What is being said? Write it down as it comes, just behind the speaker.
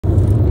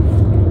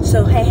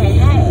So hey,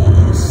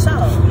 so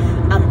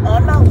I'm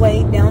on my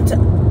way down to,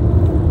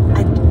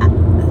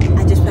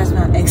 I just passed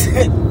my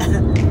exit.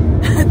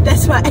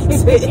 That's my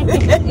exit.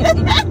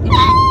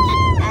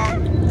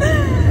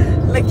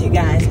 Look, you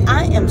guys,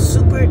 I am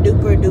super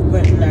duper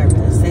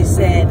nervous. They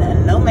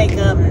said no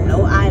makeup,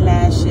 no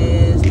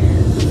eyelashes,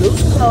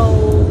 loose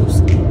clothes,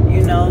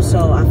 you know,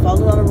 so I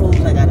followed all the rules.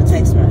 I got a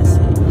text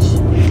message.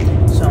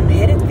 So I'm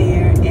headed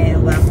there,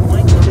 and what I'm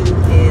going to do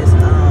is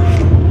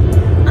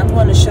I'm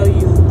going to show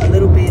you a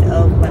little bit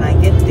of when I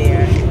get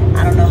there.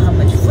 I don't know how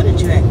much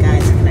footage you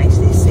guys can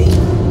actually see,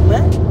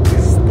 but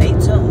stay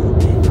tuned,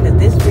 because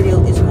this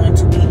video is going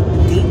to be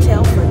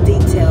detail for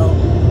detail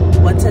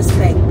what to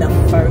expect the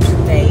first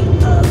day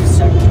of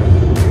surgery.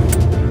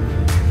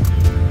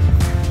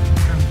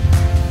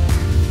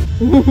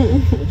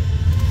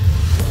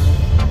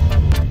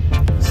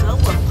 So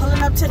we're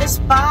pulling up to the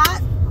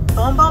spot.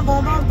 Boom, boom,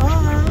 boom, boom,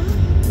 boom.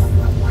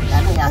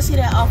 I know y'all see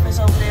that office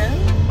over there.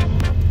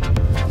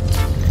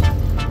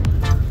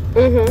 I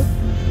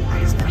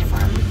just gotta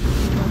find it.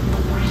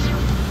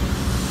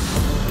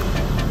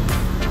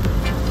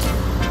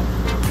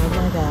 Oh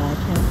my God, I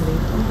can't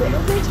believe I'm gonna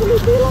eventually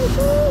be like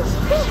this.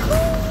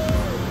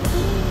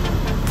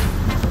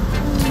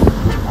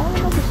 I don't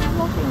know if she's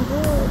looking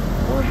good.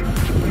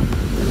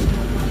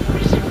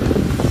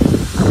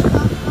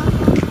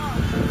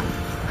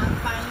 I'm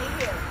finally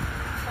here.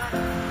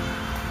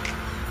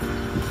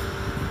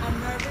 I'm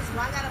nervous.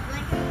 Why I got a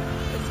blanket?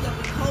 It's gonna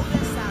be cold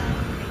inside.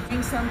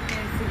 Bring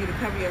something for you to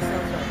cover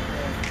yourself up.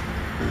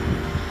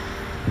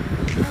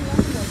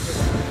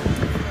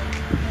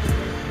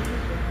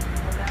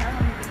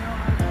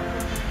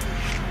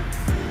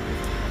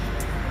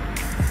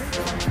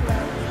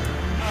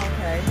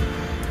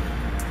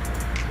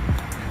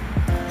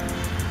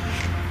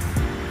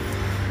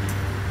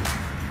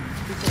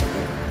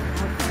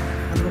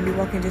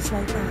 Walking just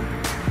like that.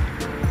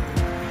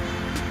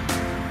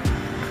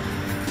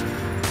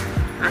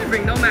 I didn't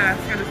bring no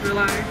mask, I just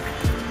realized.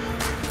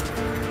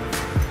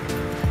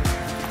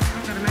 I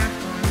don't got a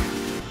mask on.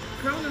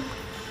 Corona.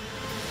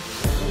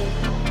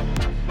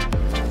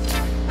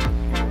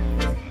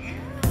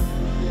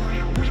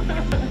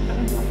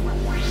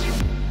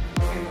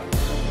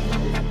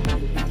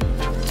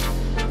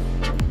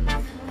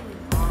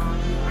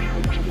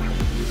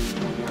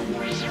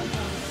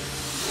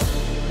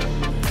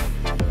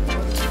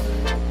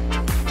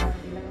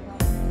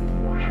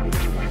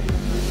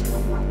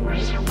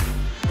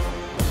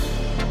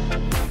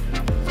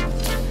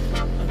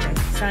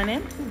 Sign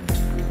in.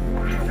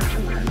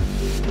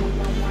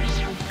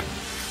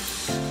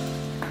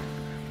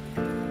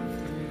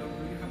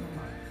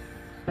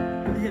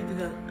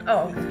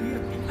 Oh.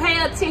 Pay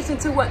attention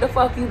to what the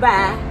fuck you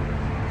buy.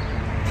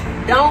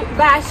 Don't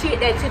buy shit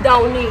that you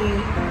don't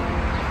need.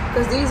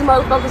 Cause these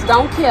motherfuckers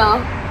don't care.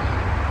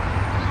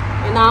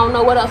 And I don't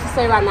know what else to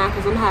say right now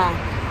cause I'm high.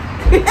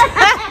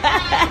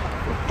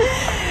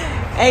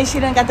 Hey, she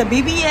done got the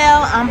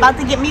BBL. I'm about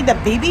to get me the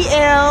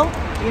BBL.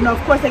 You know,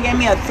 of course, they gave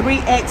me a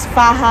 3X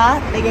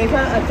faja. They gave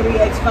her a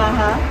 3X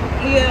faja.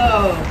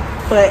 Yeah.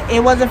 But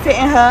it wasn't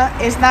fitting her.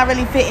 It's not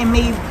really fitting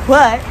me,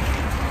 but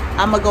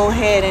I'm going to go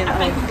ahead and... I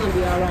think it's going to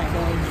be all right,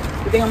 though.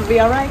 You think I'm going to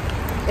be all right?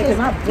 Because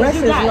my breast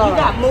is large. You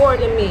got more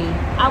than me.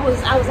 I was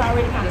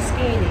already kind of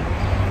skinny.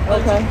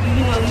 But okay.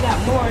 You know, you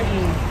got more than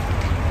you.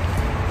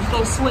 You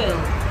go swell.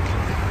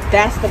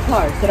 That's the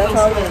part. So that's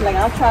all I was like,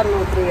 I'll try the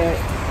little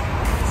 3X.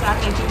 So I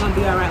think you're going to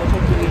be all right with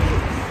your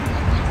 3X.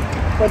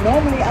 But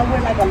normally I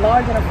wear like a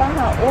large and a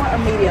faja or a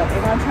medium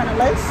if I'm trying to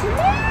let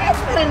snatch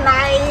for the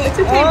night. But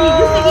you can't be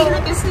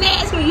looking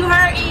snatch when you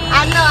hurting.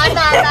 I know.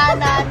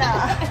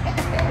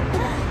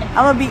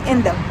 I'm gonna be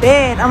in the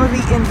bed. You can't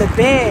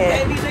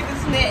be looking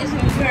snatch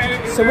when you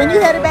hurting. So when you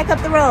headed back up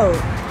the road?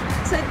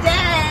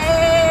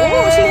 Today.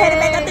 Oh, she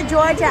headed back up to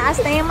Georgia. I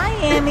stay in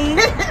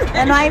Miami.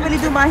 And I ain't really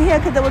do my hair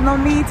because there was no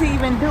need to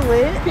even do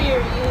it.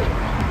 Period.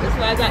 That's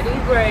why I got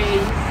these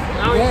braids.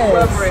 I don't even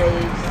rub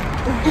braids.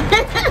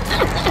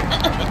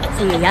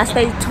 So yeah, y'all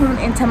stay tuned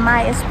into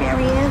my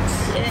experience.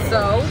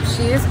 So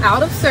she is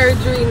out of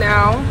surgery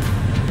now.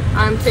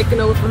 I'm taking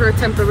over for her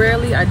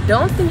temporarily. I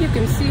don't think you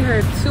can see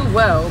her too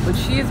well, but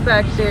she is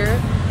back there.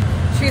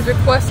 She's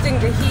requesting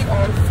the heat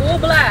on full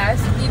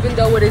blast, even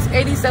though it is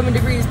 87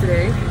 degrees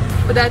today,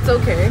 but that's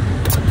okay.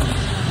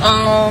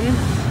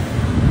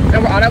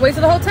 And we're on our way to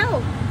the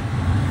hotel.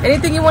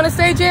 Anything you want to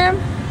say, Jam?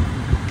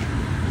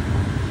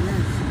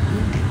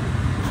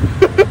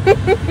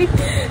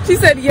 She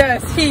said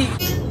yes, heat.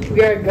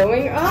 We are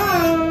going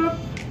up.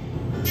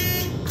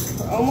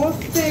 We're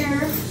almost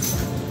there.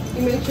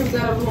 You make sure we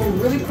got a room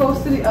really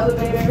close to the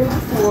elevator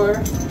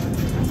for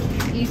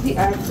easy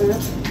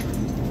access.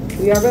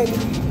 We are ready.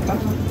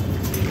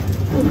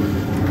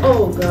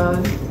 Oh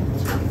God.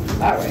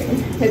 Alright,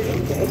 it's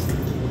okay.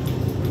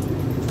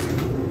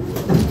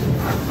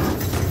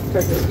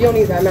 Perfect. You don't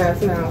need that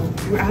mask now.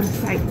 We're out of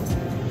sight.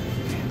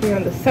 We're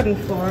on the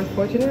 7th floor,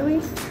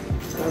 unfortunately.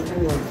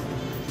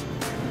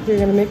 You're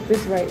gonna make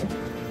this right.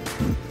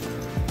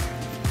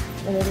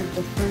 And it is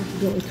the first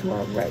door to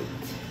our right.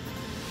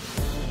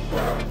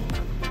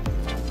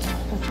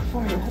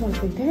 don't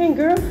say, dang,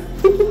 girl.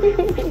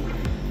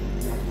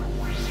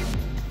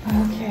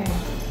 Okay.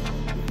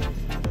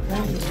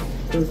 Right.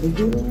 Is the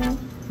doodle one?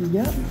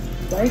 Yep.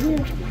 Right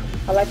here.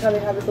 I like how they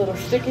have this little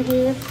sticker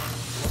here.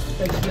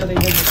 Like you know they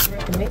did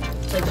the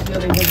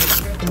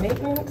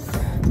maintenance.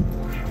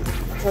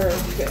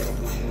 Perfect.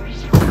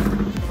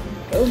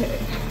 Okay.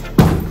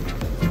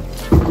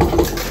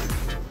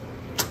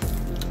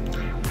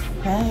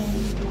 Hey.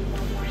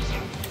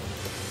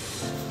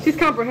 She's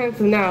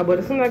comprehensive now, but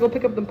as soon as I go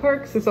pick up the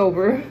perks, it's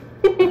over.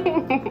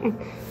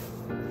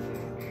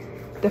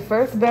 The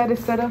first bed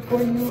is set up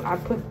for you. I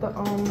put the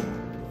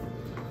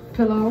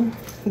pillow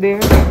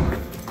there.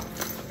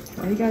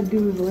 All you gotta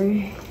do is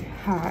lay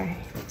high.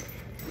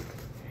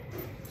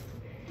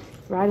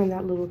 Right in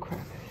that little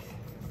crevice.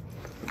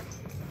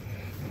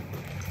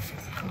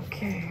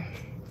 Okay.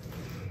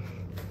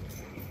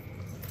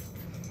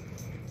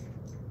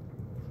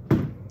 I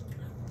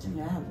think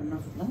I have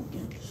enough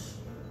blankets.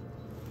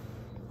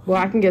 Well,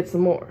 I can get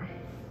some more.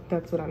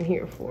 That's what I'm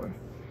here for.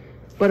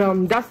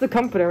 But that's the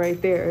comforter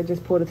right there. I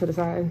just pulled it to the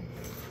side.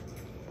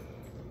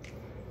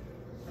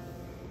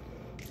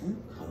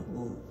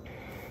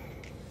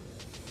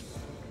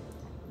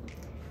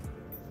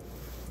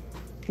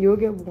 You'll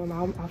get warm.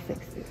 I'll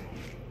fix it.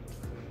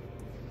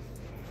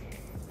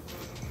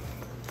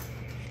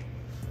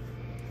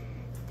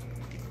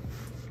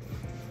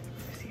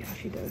 Let's see how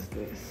she does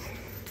this.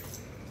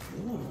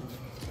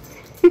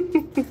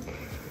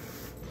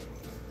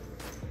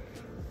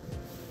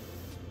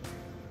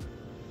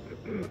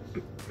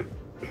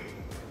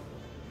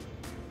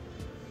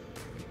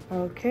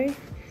 Okay.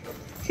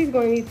 She's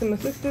going to need some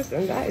assistance,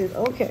 and that is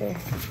okay.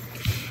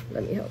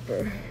 Let me help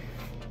her.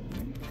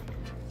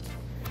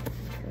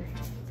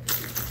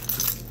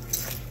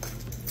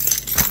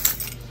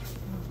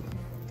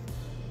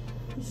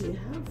 See,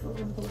 how far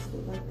I'm supposed to go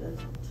like that?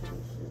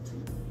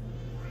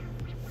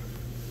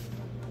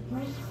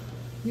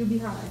 You'll be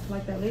high,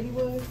 like that lady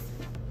was.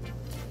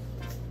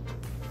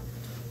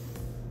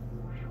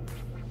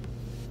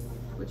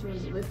 But you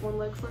want to lift one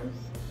leg first?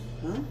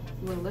 Huh?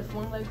 You want to lift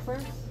one leg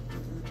first?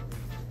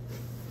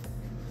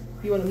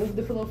 You want to move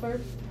the pillow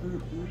first?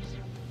 Mm-mm. Okay,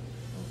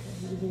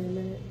 you just need a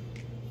minute.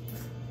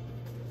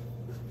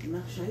 You're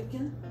not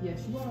shaking?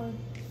 Yes, you are.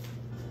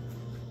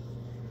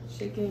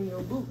 Shaking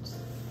your boots.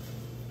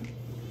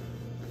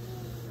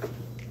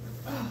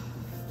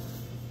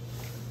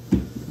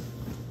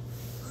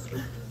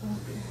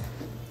 Okay.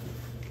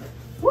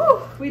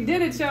 Woo! We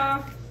did it,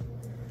 y'all.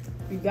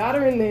 We got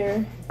her in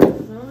there.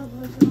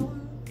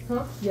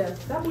 Huh? Yes,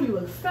 that booty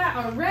looks fat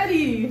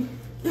already.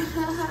 Yes,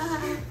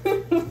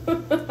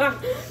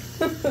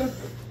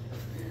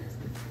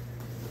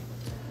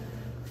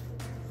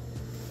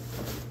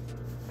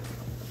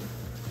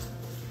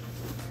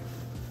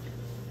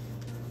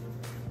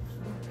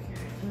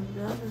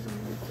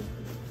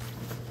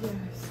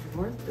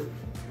 worth it.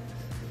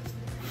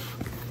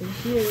 There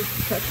she is,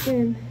 tucked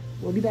in.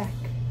 We'll be back.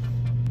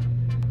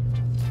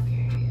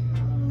 Okay.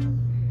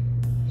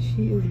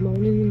 She is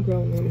moaning and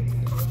groaning.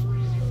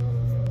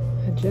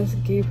 I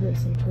just gave her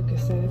some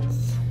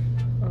Percocets.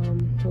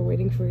 We're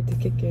waiting for it to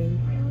kick in.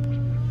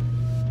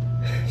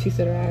 She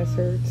said her ass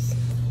hurts.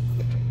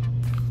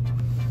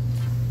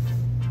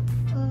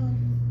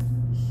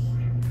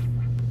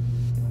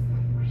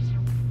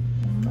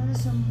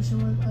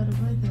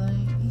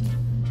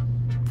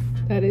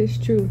 That is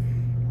true.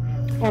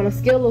 On a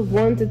scale of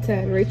 1 to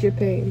 10, rate your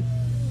pain.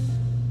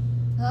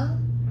 Huh?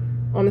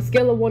 On a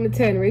scale of 1 to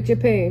 10, rate your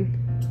pain.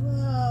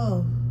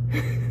 12.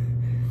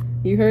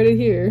 You heard it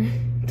here.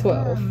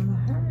 12. I'm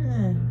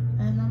hurting.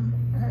 And I'm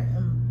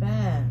hurting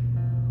bad.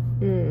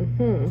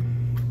 Mm-hmm.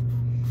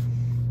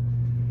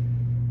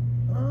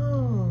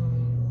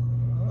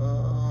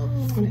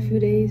 In a few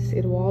days,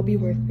 it'll all be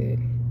worth it.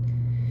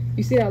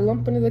 You see that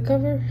lump under the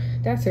cover?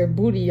 That's her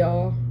booty,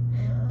 y'all.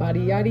 Body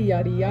yaddy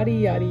yaddy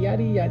yaddy yaddy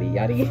yaddy yaddy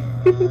yaddy.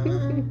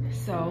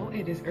 So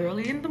it is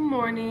early in the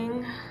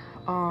morning.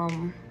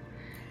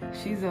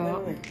 She's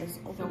up.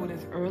 So it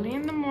is early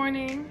in the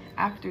morning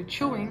after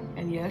chewing,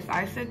 and yes,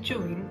 I said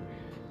chewing,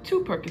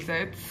 2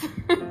 Percocets.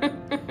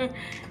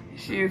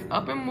 She is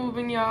up and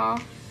moving, y'all.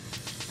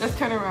 Let's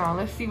turn around.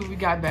 Let's see what we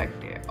got back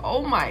there.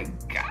 Oh my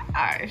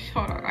gosh.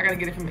 Hold on. I gotta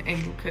get it from an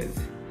angle because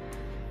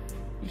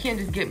you can't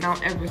just get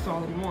Mount Everest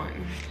all in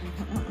one.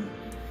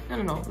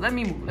 No. Let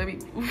me move. Let me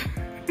move.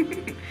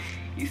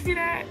 You see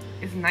that?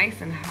 It's nice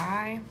and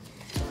high.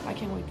 I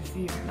can't wait to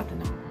see it.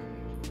 Nothing else.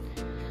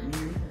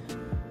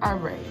 All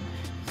right.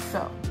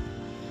 So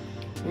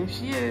here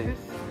she is.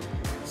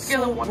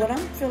 So what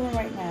I'm feeling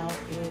right now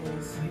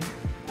is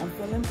I'm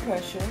feeling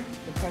pressure.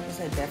 The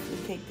Percocet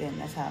definitely kicked in.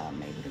 That's how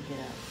I'm able to get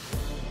up.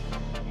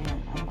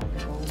 And I'm about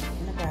to go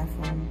in the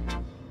bathroom.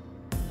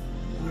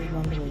 We're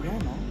going to do a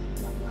urinal.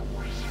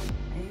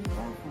 And use the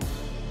bathroom.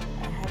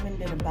 I haven't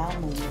did a bowel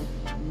movement.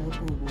 No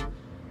boo-boo.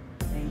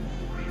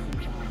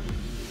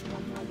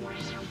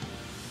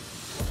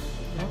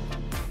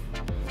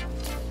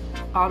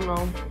 I don't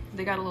know.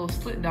 They got a little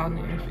slit down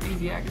there for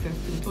easy access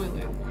to the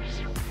toilet.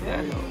 So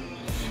that helps.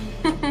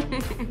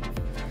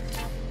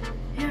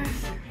 Yes.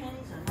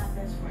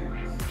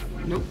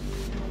 Nope.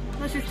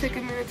 Let's just take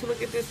a minute to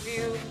look at this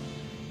view.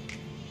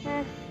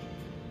 It'd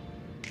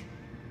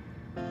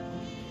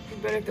be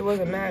better if there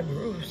wasn't mad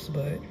roofs,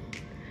 but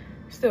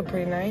still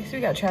pretty nice. We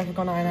got traffic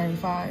on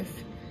I-95.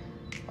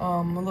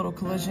 A little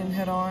collision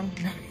head on.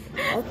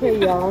 Okay,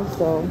 y'all,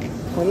 so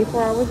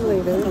 24 hours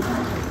later,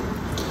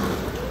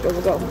 there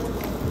we go.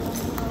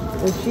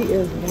 And she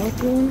is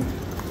walking.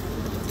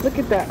 Look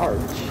at that arch.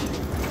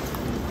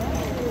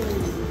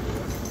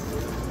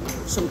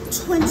 So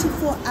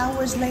 24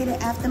 hours later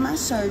after my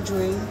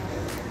surgery,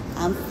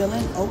 I'm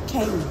feeling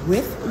okay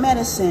with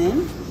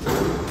medicine,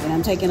 and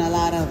I'm taking a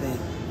lot of it.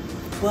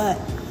 But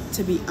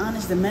to be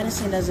honest, the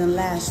medicine doesn't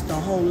last the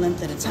whole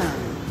length of the time.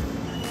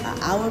 An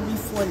hour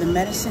before the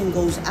medicine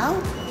goes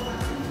out,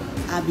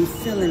 I be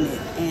feeling it.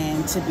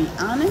 And to be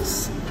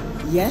honest,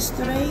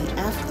 yesterday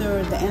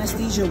after the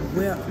anesthesia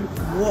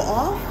wore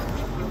off,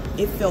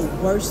 it felt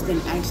worse than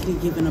actually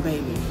giving a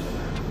baby.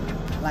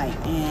 Like,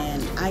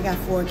 and I got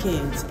 4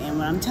 kids, and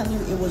when I'm telling you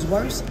it was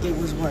worse, it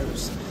was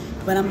worse.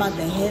 But I'm about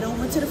to head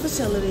over to the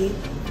facility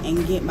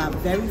and get my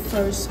very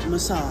first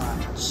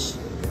massage.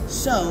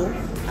 So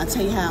I'll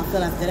tell you how I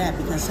feel after that,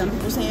 because some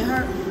people say it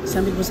hurt,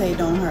 some people say it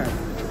don't hurt.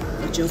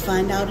 But you'll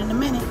find out in a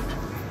minute.